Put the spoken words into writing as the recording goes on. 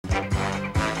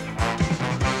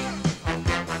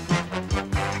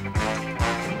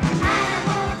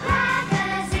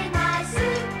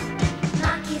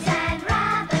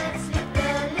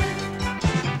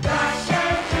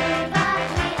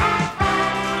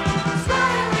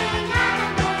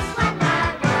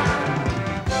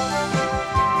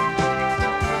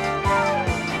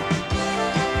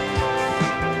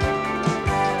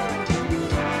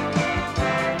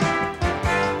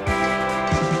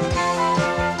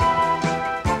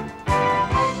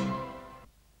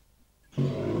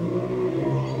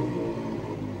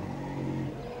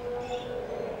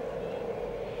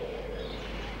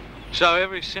So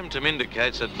every symptom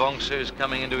indicates that Bong Su's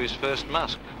coming into his first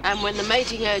musk. And when the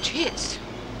mating urge hits,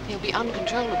 he'll be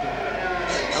uncontrollable.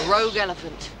 A rogue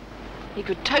elephant. He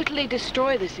could totally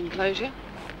destroy this enclosure.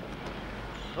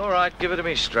 All right, give it to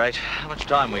me straight. How much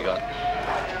time we got?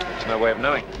 There's no way of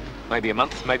knowing. Maybe a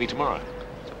month, maybe tomorrow.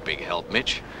 It's a big help,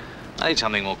 Mitch. I need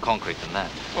something more concrete than that.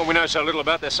 Well, we know so little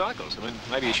about their cycles. I mean,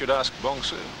 maybe you should ask Bong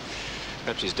Su.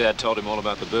 Perhaps his dad told him all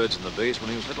about the birds and the bees when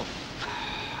he was little.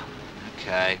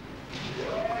 Okay.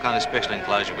 What kind of special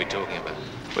enclosure are we talking about?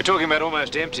 We're talking about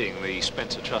almost emptying the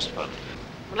Spencer Trust Fund.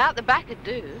 Well, out the back it'd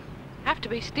do. Have to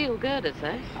be steel girders,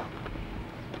 though.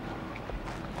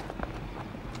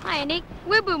 Hiya, Nick.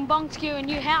 We're building Bong Su a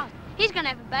new house. He's gonna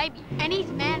have a baby, and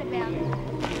he's mad about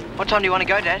it. What time do you want to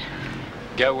go, Dad?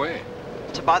 Go where?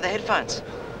 To buy the headphones.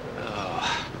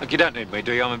 Oh, look, you don't need me,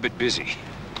 do you? I'm a bit busy.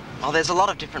 Oh, there's a lot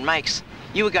of different makes.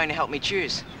 You were going to help me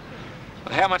choose.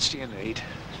 Well, how much do you need?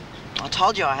 I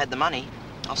told you I had the money.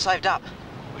 I've saved up.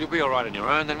 Well, you'll be all right on your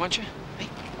own then, won't you?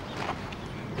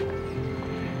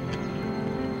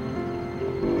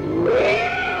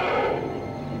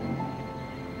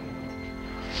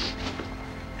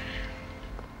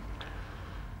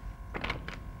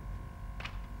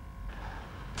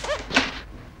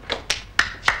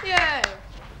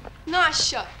 Nice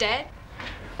shot, Dad.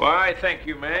 Why, thank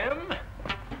you, ma'am.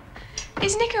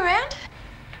 Is Nick around?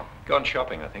 Gone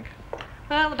shopping, I think.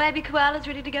 Well, the baby koala's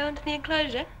ready to go into the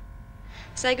enclosure.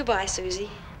 Say goodbye, Susie.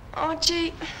 Oh,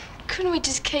 gee, couldn't we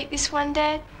just keep this one,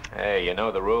 Dad? Hey, you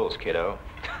know the rules, kiddo.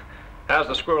 How's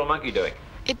the squirrel monkey doing?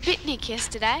 It bit Nick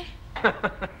yesterday.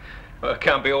 Well, it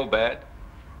can't be all bad.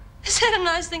 Is that a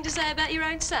nice thing to say about your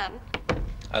own son?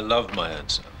 I love my own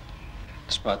son.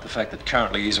 Despite the fact that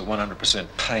currently he's a 100%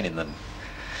 pain in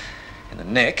the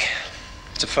neck.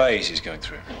 It's a phase he's going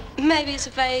through. Maybe it's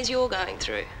a phase you're going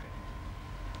through.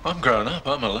 I'm grown up,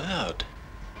 I'm allowed.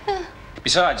 Huh.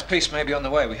 Besides, peace may be on the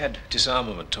way. We had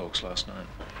disarmament talks last night.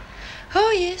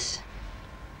 Oh, yes.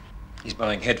 He's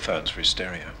buying headphones for his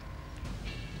stereo.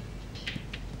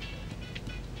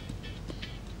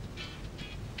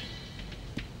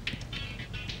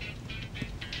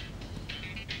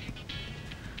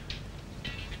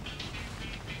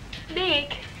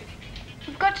 Nick,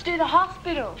 we've got to do the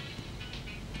hospital.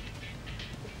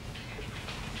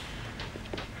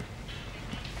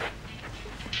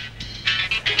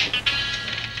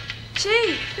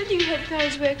 Gee, the new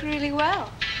headphones work really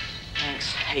well.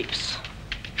 Thanks, heaps.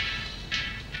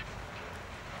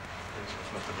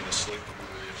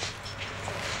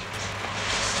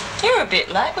 You're a bit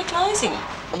late. We're closing.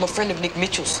 I'm a friend of Nick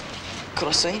Mitchell's. Could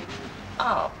I see him?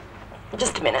 Oh,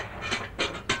 just a minute.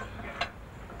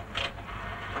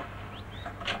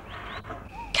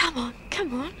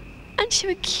 Come on. Aren't you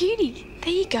a cutie?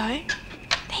 There you go.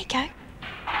 There you go.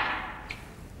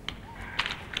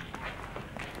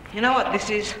 You know what this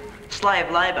is?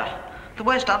 Slave labour. The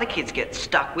worst other kids get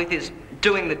stuck with is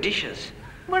doing the dishes.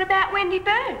 What about Wendy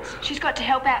Burns? She's got to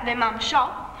help out their mum's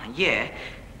shop. Yeah,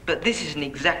 but this isn't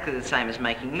exactly the same as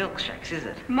making milkshakes, is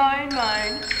it? Moan.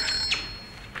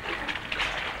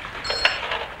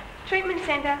 Treatment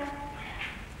centre.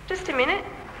 Just a minute.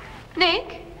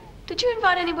 Nick, did you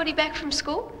invite anybody back from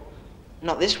school?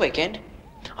 Not this weekend.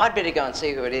 I'd better go and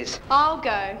see who it is. I'll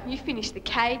go. You finish the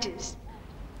cages.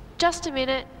 Just a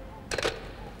minute.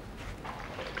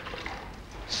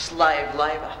 Slave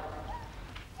labour.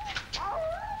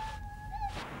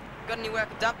 Got any work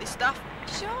to dump this stuff?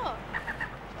 Sure.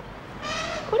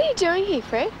 What are you doing here,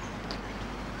 Fred?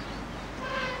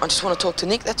 I just want to talk to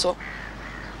Nick, that's all.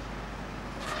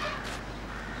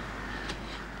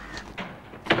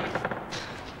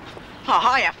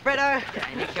 Oh, hiya, Fredo.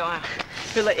 Hey, Nick,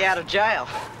 who let you out of jail?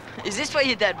 Is this where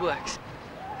your dad works?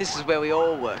 This is where we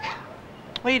all work.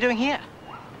 What are you doing here?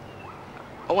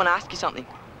 I want to ask you something.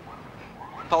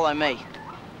 Follow me.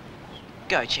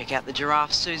 Go check out the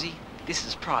giraffes, Susie. This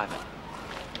is private.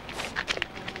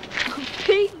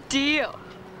 Big deal.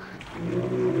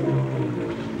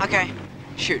 Okay,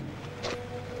 shoot.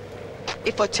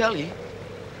 If I tell you,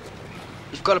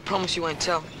 you've got to promise you won't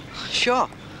tell. Sure.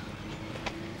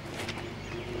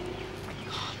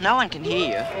 No one can hear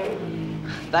you.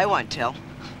 They won't tell.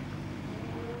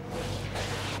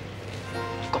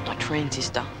 I've got my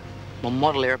transistor, my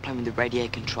model aeroplane with the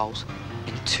radiator controls,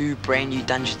 and 2 brand new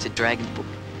Dungeons & Dragons books.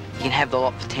 You can have the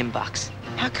lot for $10.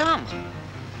 How come?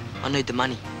 I need the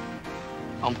money.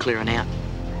 I'm clearing out.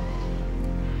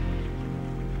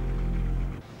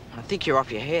 I think you're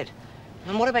off your head.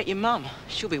 And what about your mum?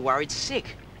 She'll be worried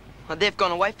sick. They've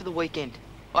gone away for the weekend.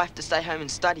 I have to stay home and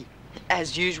study,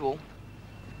 as usual.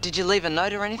 Did you leave a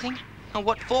note or anything? Oh,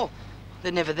 what for?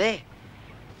 They're never there.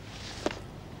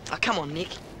 Oh, come on, Nick.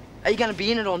 Are you going to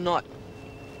be in it or not?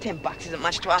 $10 isn't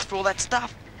much to ask for all that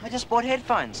stuff. I just bought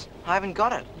headphones. I haven't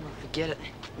got it. Oh, forget it.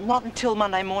 Not until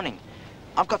Monday morning.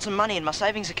 I've got some money in my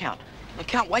savings account. I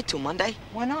can't wait till Monday.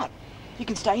 Why not? You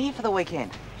can stay here for the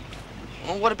weekend.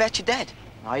 Well, what about your dad?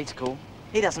 Oh, he's cool.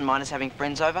 He doesn't mind us having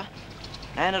friends over.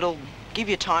 And it'll give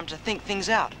you time to think things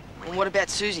out. And what about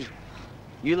Susie?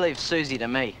 You leave Susie to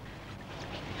me.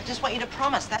 I just want you to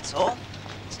promise, that's all.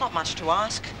 It's not much to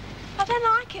ask. I don't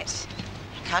like it.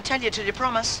 I can't tell you till you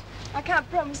promise. I can't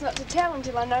promise not to tell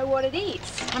until I know what it is.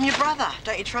 I'm your brother.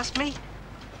 Don't you trust me?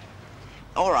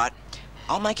 All right.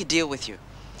 I'll make a deal with you.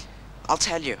 I'll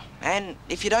tell you. And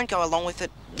if you don't go along with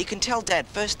it, you can tell Dad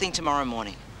first thing tomorrow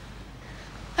morning.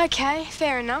 Okay,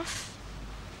 fair enough.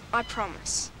 I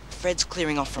promise. Fred's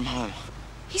clearing off from home.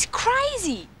 He's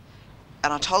crazy.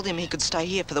 And I told him he could stay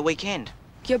here for the weekend.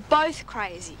 You're both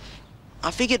crazy.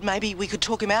 I figured maybe we could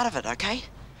talk him out of it, okay?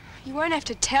 You won't have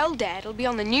to tell Dad. It'll be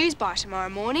on the news by tomorrow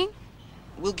morning.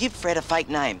 We'll give Fred a fake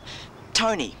name.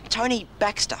 Tony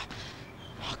Baxter.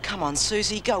 Oh, come on,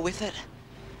 Susie, go with it.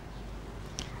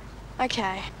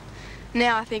 Okay.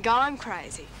 Now I think I'm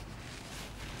crazy.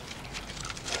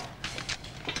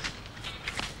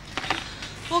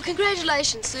 Well,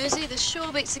 congratulations, Susie. This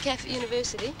sure beats the cafe at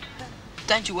university.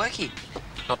 Don't you work here?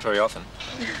 Not very often.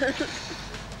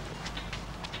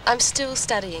 I'm still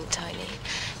studying, Tony.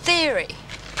 Theory.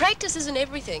 Practice isn't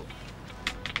everything.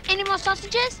 Any more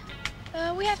sausages?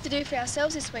 We have to do for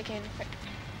ourselves this weekend.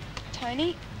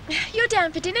 Tony, you're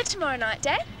down for dinner tomorrow night,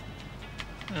 Dad?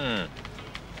 Well,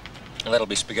 that'll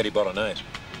be spaghetti bolognese.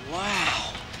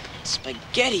 Wow.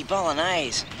 Spaghetti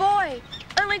bolognese. Boy,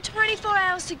 only 24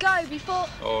 hours to go before...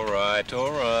 All right,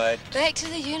 all right. Back to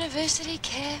the university,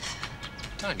 Kev.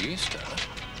 Don't you start.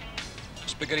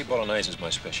 Spaghetti bolognese is my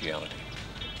speciality.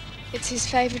 It's his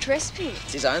favourite recipe.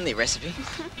 It's his only recipe.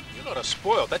 You're not a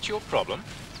spoiled, that's your problem.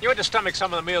 You had to stomach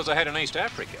some of the meals I had in East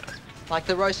Africa. Like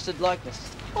the roasted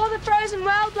locust. Or the frozen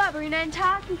whale blubber in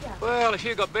Antarctica. Well, if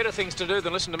you've got better things to do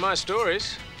than listen to my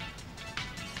stories.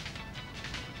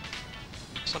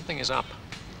 Something is up.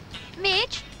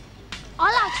 Mitch,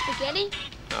 I like spaghetti.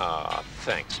 Ah,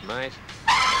 thanks, mate.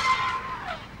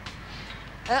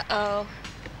 Uh-oh.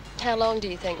 How long do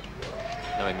you think?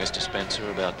 Knowing Mr. Spencer,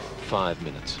 about 5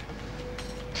 minutes.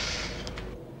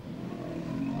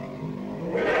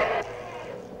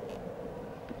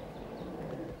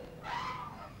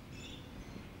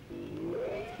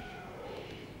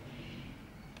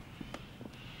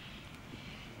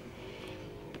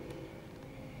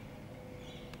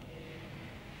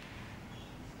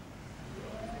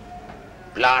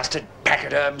 Blasted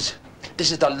pachyderms.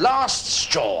 This is the last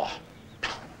straw.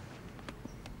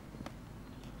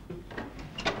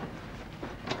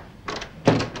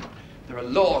 There are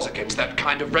laws against that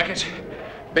kind of racket.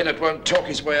 Bennett won't talk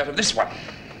his way out of this one.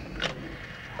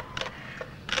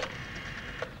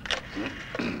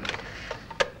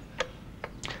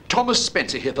 Thomas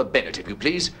Spencer here for Bennett, if you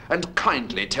please, and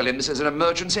kindly tell him this is an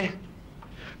emergency.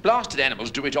 Blasted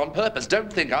animals do it on purpose.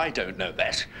 Don't think I don't know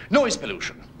that. Noise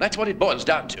pollution. That's what it boils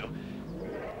down to.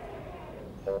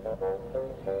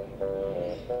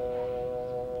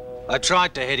 I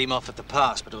tried to head him off at the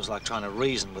pass, but it was like trying to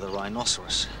reason with a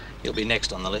rhinoceros. He'll be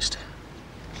next on the list.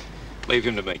 Leave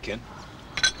him to me, Ken.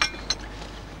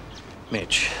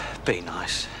 Mitch, be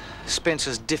nice.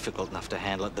 Spencer's difficult enough to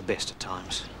handle at the best of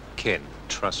times. Ken,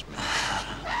 trust me.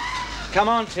 Come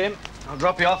on, Tim. I'll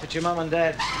drop you off at your mum and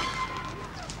dad.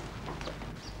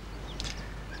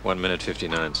 1 minute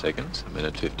 59 seconds, 1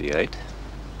 minute 58,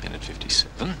 minute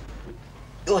 57.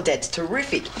 Your dad's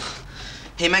terrific.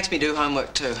 He makes me do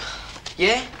homework too.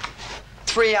 Yeah?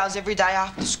 3 hours every day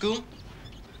after school.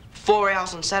 4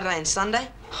 hours on Saturday and Sunday.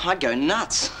 I'd go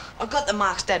nuts. I got the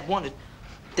marks Dad wanted.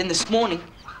 Then this morning,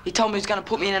 he told me he was going to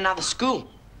put me in another school.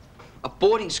 A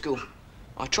boarding school.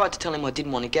 I tried to tell him I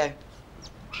didn't want to go.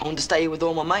 I wanted to stay here with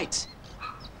all my mates.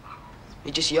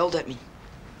 He just yelled at me.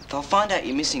 They'll find out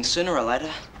you're missing sooner or later.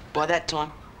 By that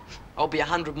time, I'll be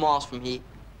 100 miles from here.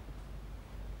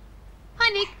 Hi,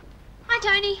 Nick. Hi,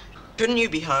 Tony. Couldn't you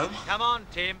be home? Come on,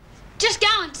 Tim. Just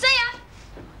going. See ya.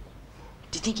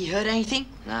 Do you think he heard anything?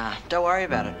 Nah, don't worry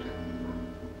about it.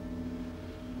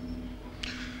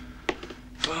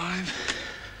 5,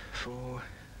 4,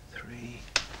 3,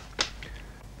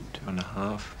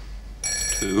 2.5,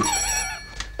 2.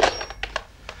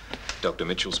 Dr.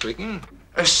 Mitchell speaking.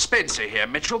 Spencer here,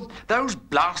 Mitchell. Those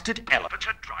blasted elephants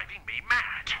are driving me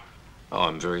mad. Oh,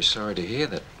 I'm very sorry to hear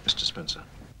that, Mr. Spencer.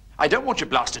 I don't want your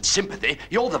blasted sympathy.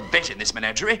 You're the vet in this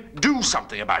menagerie. Do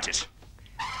something about it.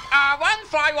 1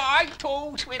 fly wide,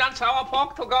 2 sweet and sour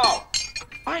pork to go.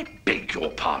 I beg your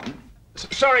pardon.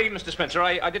 Sorry, Mr. Spencer,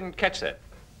 I didn't catch that.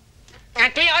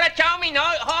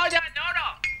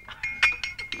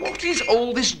 What is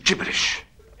all this gibberish?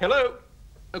 Hello.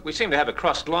 Look, we seem to have a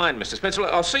crossed line, Mr. Spencer.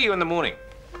 I'll see you in the morning.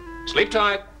 Sleep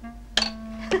tight.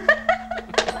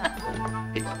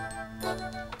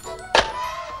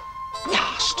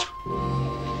 Last.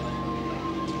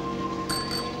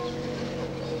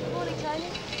 Morning, Tony.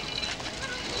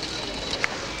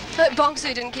 Hope Bong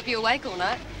Su didn't keep you awake all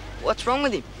night. What's wrong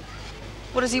with him?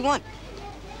 What does he want?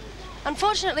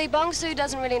 Unfortunately, Bong Su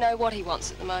doesn't really know what he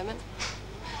wants at the moment.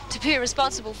 To be a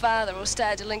responsible father or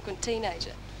stay a delinquent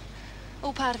teenager.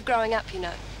 All part of growing up, you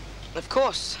know. Of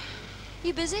course.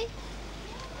 You busy?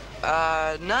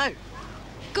 No.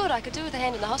 Good, I could do with a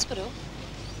hand in the hospital.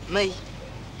 Me?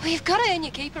 Well, you've got to earn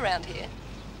your keep around here.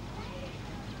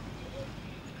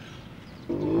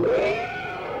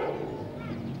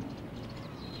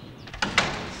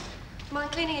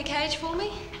 Mind cleaning a cage for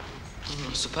me?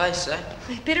 I suppose so.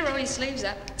 You better roll your sleeves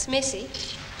up. It's messy.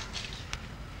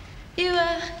 You,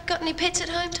 got any pets at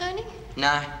home, Tony?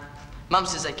 No. Mum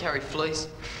says they carry fleas.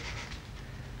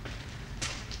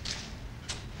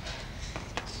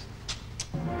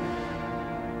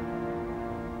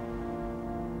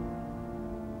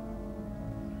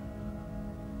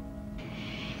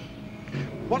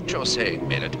 What you're saying,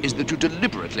 Bennett, is that you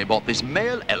deliberately brought this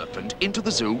male elephant into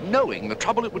the zoo knowing the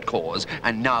trouble it would cause,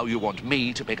 and now you want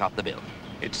me to pick up the bill.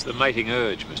 It's the mating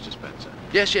urge, Mr. Spencer.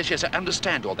 Yes, I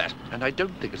understand all that, and I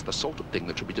don't think it's the sort of thing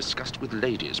that should be discussed with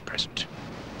ladies present.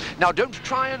 Now, don't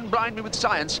try and blind me with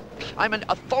science. I'm an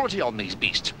authority on these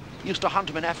beasts. Used to hunt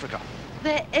them in Africa.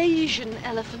 They're Asian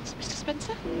elephants, Mr.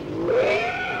 Spencer.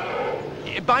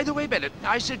 By the way, Bennett,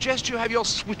 I suggest you have your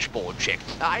switchboard checked.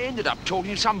 I ended up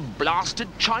talking to some blasted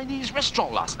Chinese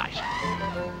restaurant last night.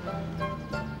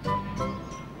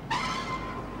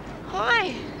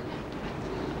 Hi.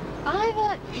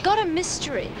 I've got a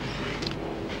mystery.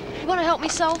 You want to help me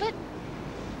solve it?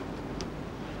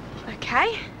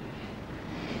 Okay.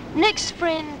 Nick's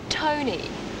friend, Tony,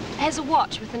 has a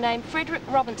watch with the name Frederick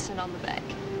Robinson on the back.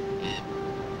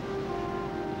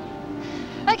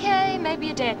 Okay, maybe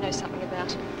your dad knows something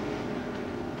about it.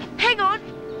 Hang on!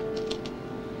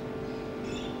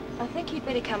 I think you'd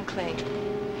better come clean.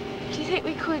 Do you think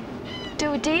we could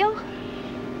do a deal?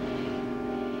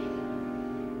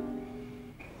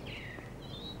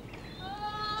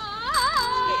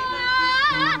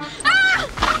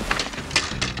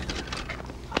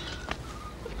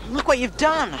 Look what you've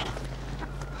done.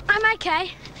 I'm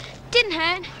okay. Didn't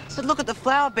hurt. But look at the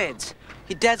flower beds.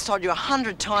 Your dad's told you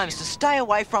 100 times to stay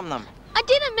away from them. I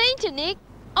didn't mean to, Nick.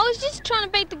 I was just trying to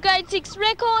beat the grade 6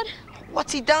 record.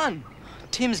 What's he done?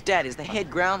 Tim's dad is the head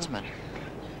groundsman.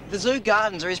 The zoo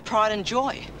gardens are his pride and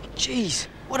joy. Jeez,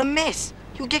 what a mess.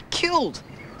 You'll get killed.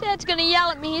 Dad's gonna yell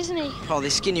at me, isn't he? Oh, they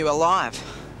skin you alive.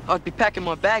 I'd be packing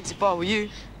my bags if I were you.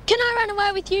 Can I run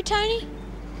away with you, Tony?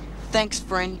 Thanks,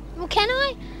 friend. Well, can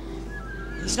I?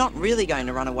 He's not really going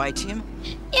to run away, Tim.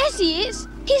 Yes, he is.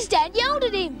 His dad yelled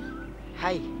at him.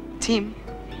 Hey, Tim,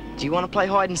 do you want to play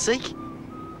hide and seek?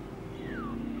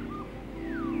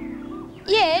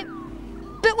 Yeah,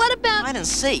 but what about... Hide and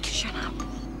seek? Shut up.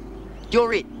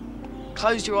 You're it.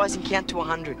 Close your eyes and count to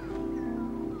 100.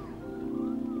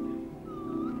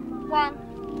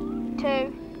 1,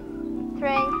 2, 3,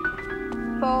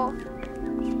 4,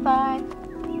 5,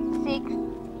 6,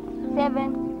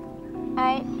 7,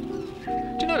 8.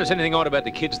 Did you notice anything odd about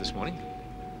the kids this morning?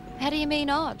 How do you mean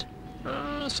odd?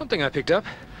 Something I picked up.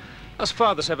 Us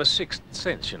fathers have a sixth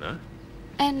sense, you know.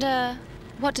 And,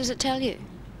 what does it tell you?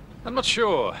 I'm not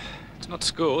sure. It's not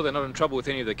school, they're not in trouble with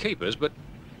any of the keepers, but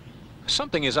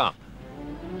something is up.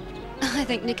 I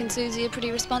think Nick and Susie are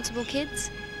pretty responsible kids.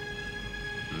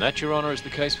 And that, Your Honour, is the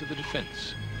case for the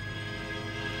defence.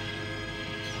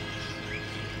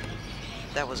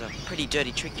 That was a pretty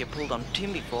dirty trick you pulled on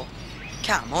Tim before.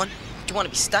 Come on, do you want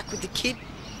to be stuck with the kid?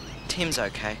 Tim's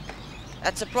okay.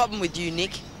 That's the problem with you,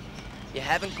 Nick. You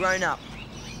haven't grown up.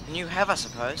 And you have, I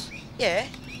suppose. Yeah.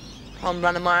 I'm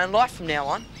running my own life from now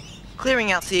on.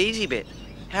 Clearing out's the easy bit.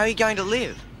 How are you going to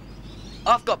live?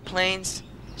 I've got plans.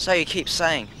 So you keep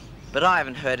saying. But I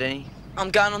haven't heard any.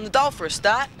 I'm going on the dole for a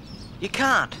start. You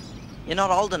can't. You're not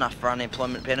old enough for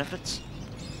unemployment benefits.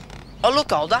 I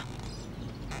look older.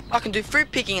 I can do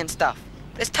fruit picking and stuff.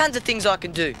 There's tons of things I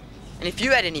can do. And if you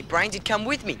had any brains, you'd come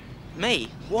with me. Me?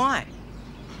 Why?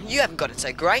 You haven't got it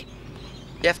so great.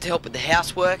 You have to help with the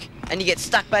housework, and you get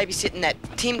stuck babysitting that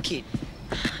Tim kid.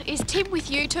 Is Tim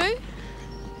with you too?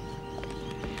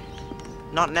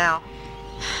 Not now.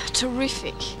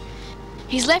 Terrific.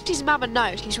 He's left his mum a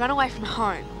note. He's run away from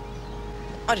home.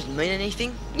 I didn't mean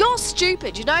anything. You're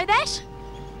stupid, you know that?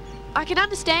 I can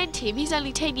understand Tim. He's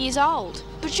only 10 years old.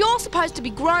 But you're supposed to be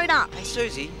grown up. Hey,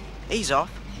 Susie, ease off.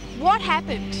 What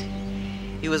happened?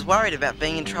 He was worried about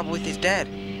being in trouble with his dad.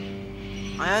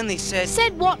 I only said...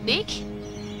 Said what, Nick?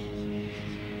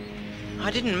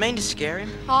 I didn't mean to scare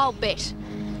him. I'll bet.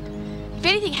 If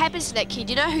anything happens to that kid,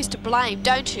 you know who's to blame,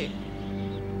 don't you?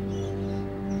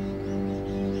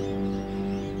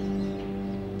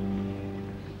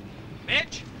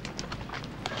 Mitch?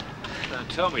 Don't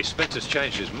tell me Spencer's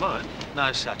changed his mind.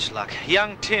 No such luck.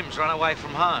 Young Tim's run away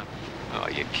from home. Oh,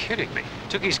 you're kidding me.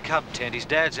 Took his cub tent. His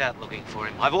dad's out looking for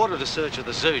him. I've ordered a search of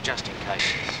the zoo just in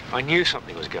case. I knew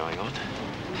something was going on.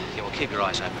 Yeah, well, keep your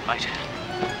eyes open, mate.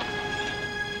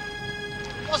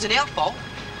 It wasn't our fault.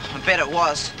 I bet it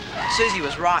was. Susie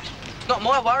was right. It's not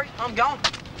my worry. I'm going.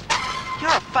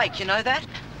 You're a fake, you know that?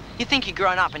 You think you're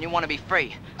grown up and you want to be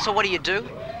free. So what do?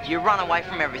 You run away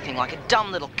from everything like a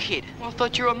dumb little kid. Well, I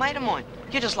thought you were a mate of mine.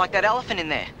 You're just like that elephant in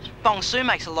there. Bong Su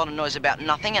makes a lot of noise about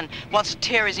nothing and wants to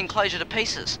tear his enclosure to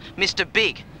pieces. Mr.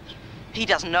 Big. He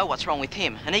doesn't know what's wrong with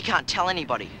him and he can't tell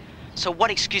anybody. So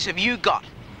what excuse have you got?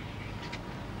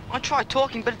 I tried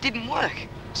talking, but it didn't work.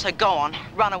 So go on,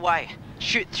 run away,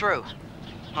 shoot through.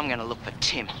 I'm gonna look for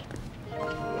Tim.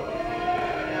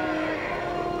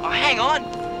 Oh, hang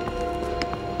on.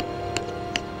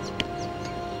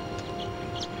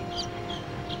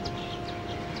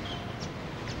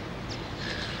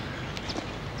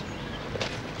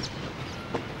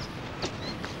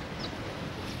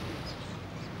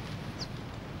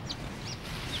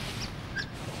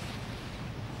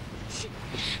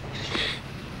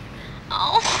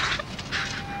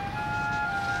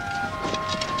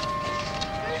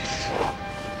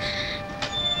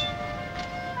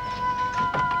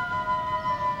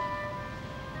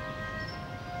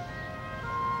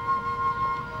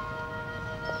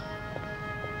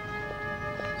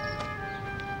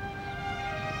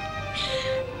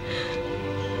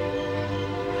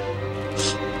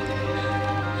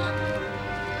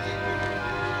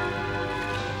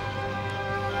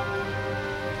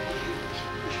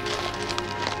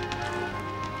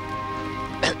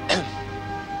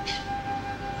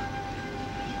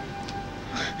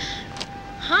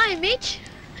 Hi, Mitch.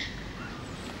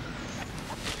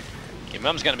 Your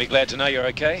mum's going to be glad to know you're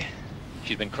okay.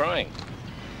 She's been crying.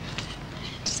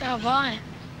 So have I.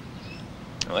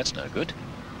 Oh, that's no good.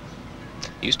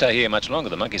 You stay here much longer,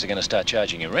 the monkeys are going to start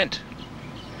charging you rent.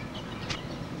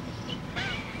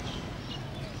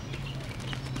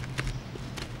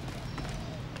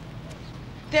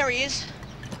 There he is.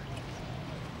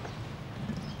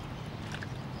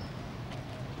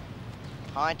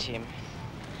 Hi, Tim.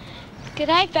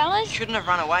 G'day, fellas. Shouldn't have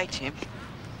run away, Tim.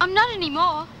 I'm not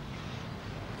anymore.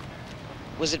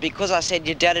 Was it because I said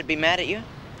your dad'd be mad at you?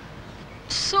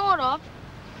 Sort of,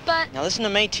 but... Now listen to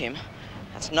me, Tim.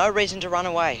 That's no reason to run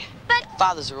away. But...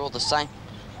 Fathers are all the same.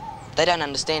 They don't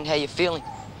understand how you're feeling.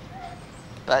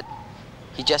 But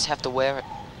you just have to wear it.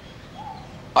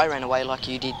 I ran away like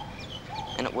you did,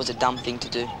 and it was a dumb thing to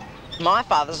do. My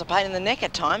father's a pain in the neck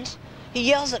at times. He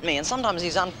yells at me, and sometimes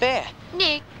he's unfair.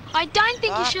 Nick, I don't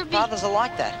think you should be... Fathers are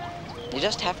like that. You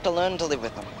just have to learn to live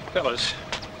with them. Fellas,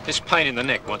 this pain in the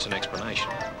neck wants an explanation.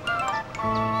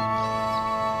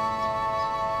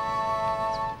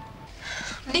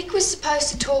 Nick was supposed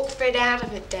to talk Fred out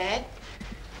of it, Dad.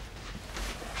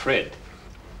 Fred?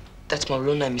 That's my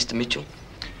real name, Mr. Mitchell.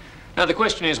 Now, the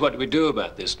question is, what do we do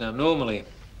about this? Now, normally,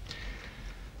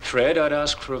 Fred, I'd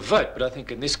ask for a vote, but I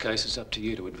think in this case it's up to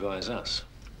you to advise us.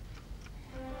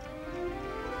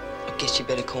 I guess you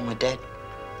better call my dad.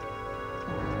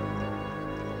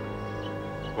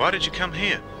 Why did you come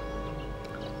here?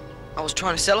 I was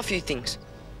trying to sell a few things.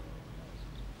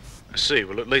 I see.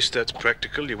 Well, at least that's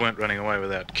practical. You weren't running away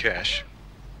without cash.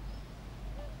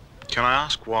 Can I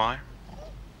ask why?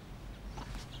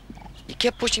 You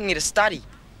kept pushing me to study.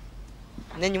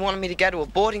 And then you wanted me to go to a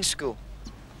boarding school.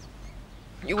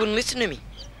 You wouldn't listen to me.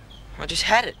 I just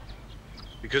had it.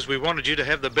 Because we wanted you to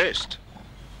have the best.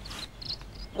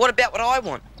 What about what I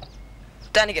want?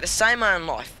 Don't I get to say my own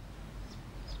life?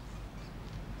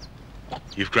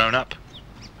 You've grown up.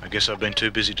 I guess I've been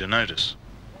too busy to notice.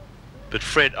 But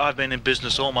Fred, I've been in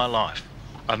business all my life.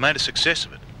 I've made a success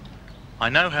of it. I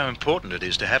know how important it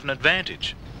is to have an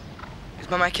advantage. Is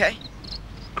Mum okay?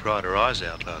 Cried her eyes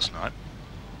out last night.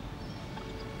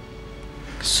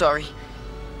 Sorry.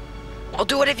 I'll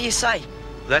do whatever you say.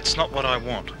 That's not what I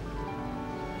want.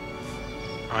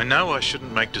 I know I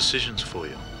shouldn't make decisions for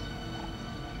you.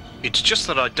 It's just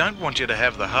that I don't want you to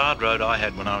have the hard road I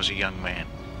had when I was a young man.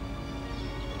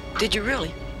 Did you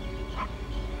really?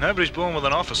 Nobody's born with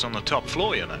an office on the top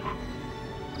floor, you know.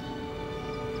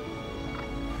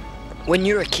 When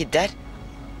you were a kid, Dad,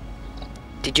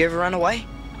 did you ever run away?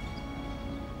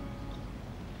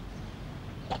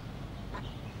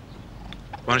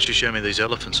 Why don't you show me these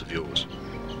elephants of yours?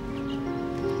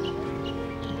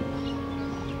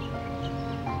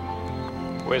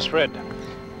 Where's Fred?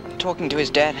 Talking to his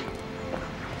dad.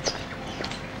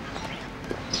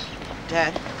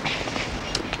 Dad?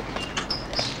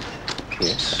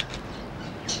 Yes?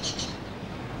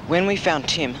 When we found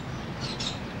Tim...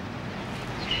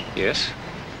 Yes?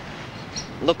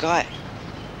 Look, Well,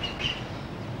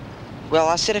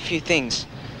 I said a few things.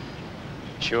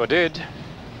 Sure did.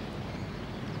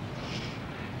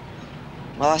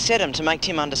 Well, I said them to make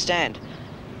Tim understand.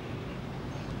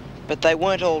 But they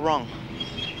weren't all wrong.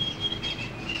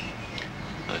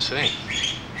 I see.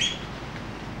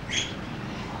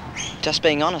 Just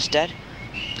being honest, Dad.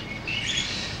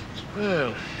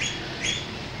 Well, if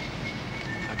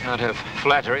I can't have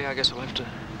flattery, I guess I'll have to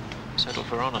settle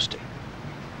for honesty.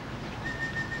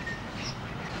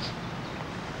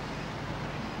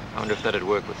 I wonder if that'd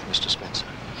work with Mr. Spencer.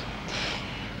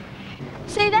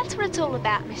 See, that's what it's all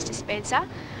about, Mr. Spencer.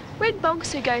 When Bong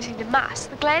Su goes into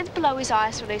must, the glands below his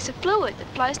eyes release a fluid that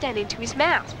flows down into his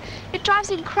mouth. It drives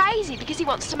him crazy because he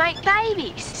wants to make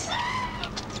babies.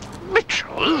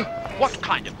 Mitchell? What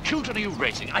kind of children are you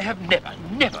raising? I have never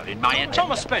in my entire...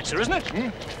 Thomas Spencer, isn't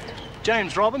it?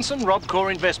 James Robinson, Rob Core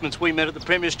Investments. We met at the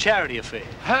Premier's charity affair.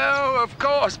 Oh, of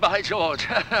course, by George.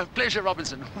 Pleasure,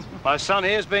 Robinson. My son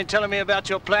here's been telling me about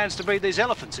your plans to breed these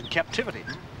elephants in captivity.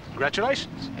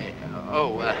 Congratulations.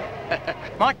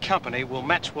 My company will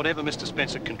match whatever Mr.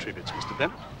 Spencer contributes, Mr.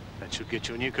 Bennett. That should get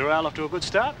your new corral off to a good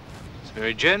start. It's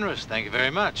very generous. Thank you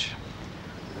very much.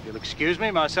 If you'll excuse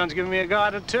me, my son's giving me a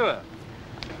guided tour.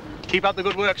 Keep up the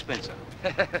good work, Spencer.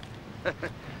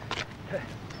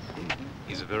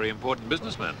 He's a very important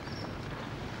businessman.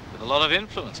 With a lot of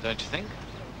influence, don't you think?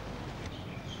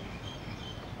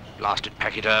 Blasted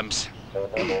pachyderms.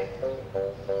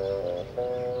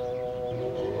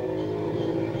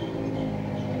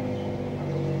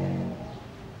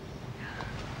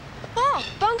 Oh,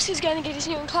 Bong Su's going to get his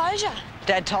new enclosure.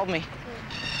 Dad told me.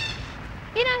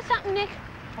 You know something, Nick?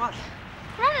 What?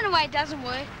 Running away doesn't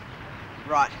work.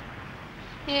 Right.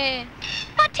 Yeah.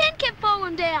 My tent kept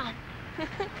falling down.